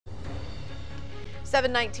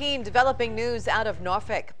7:19, developing news out of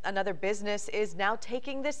Norfolk. Another business is now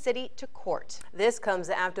taking the city to court. This comes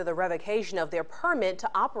after the revocation of their permit to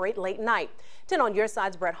operate late night. 10 on your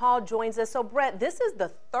side's Brett Hall joins us. So Brett, this is the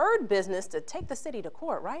third business to take the city to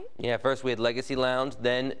court, right? Yeah, first we had Legacy Lounge,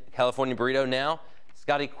 then California Burrito, now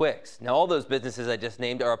Scotty Quixx. Now all those businesses I just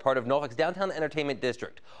named are a part of Norfolk's downtown entertainment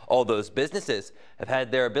district. All those businesses have had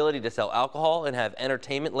their ability to sell alcohol and have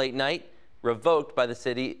entertainment late night revoked by the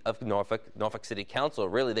City of Norfolk City Council.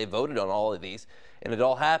 Really, they voted on all of these, and it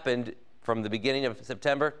all happened from the beginning of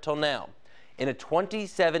September till now. In a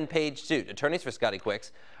 27-page suit, attorneys for Scotty Quixx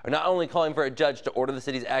are not only calling for a judge to order the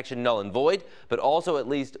city's action null and void, but also at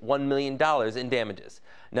least $1 million in damages.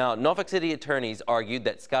 Now, Norfolk City attorneys argued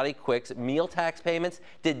that Scotty Quixx meal tax payments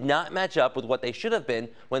did not match up with what they should have been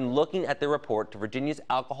when looking at the report to Virginia's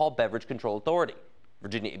Alcohol Beverage Control Authority,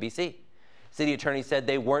 Virginia ABC. City attorneys said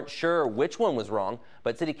they weren't sure which one was wrong,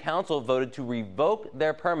 but City Council voted to revoke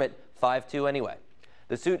their permit 5-2 anyway.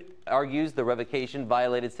 The suit argues the revocation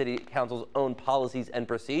violated City Council's own policies and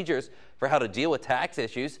procedures for how to deal with tax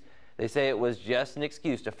issues. They say it was just an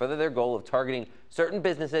excuse to further their goal of targeting certain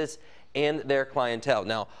businesses and their clientele.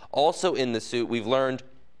 Now, also in the suit, we've learned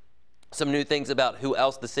some new things about who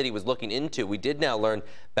else the city was looking into. We did now learn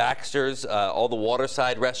Baxter's, all the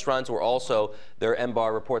waterside restaurants were also, their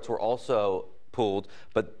M-Bar reports were also pulled.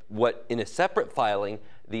 But what, in a separate filing,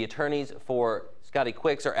 the attorneys for Scotty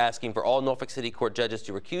Quixx are asking for all Norfolk City Court judges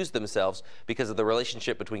to recuse themselves because of the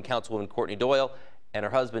relationship between Councilwoman Courtney Doyle and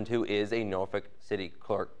her husband, who is a Norfolk City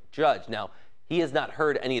Clerk judge. Now, he has not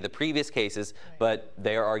heard any of the previous cases, but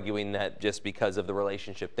they are arguing that just because of the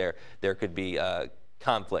relationship there could be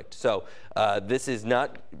conflict. So this is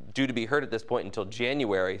not due to be heard at this point until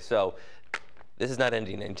January. So this is not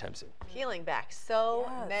ending anytime soon. Peeling back so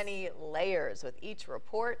many layers with each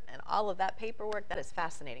report and all of that paperwork. That is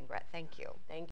fascinating, Brett. Thank you. Thank you.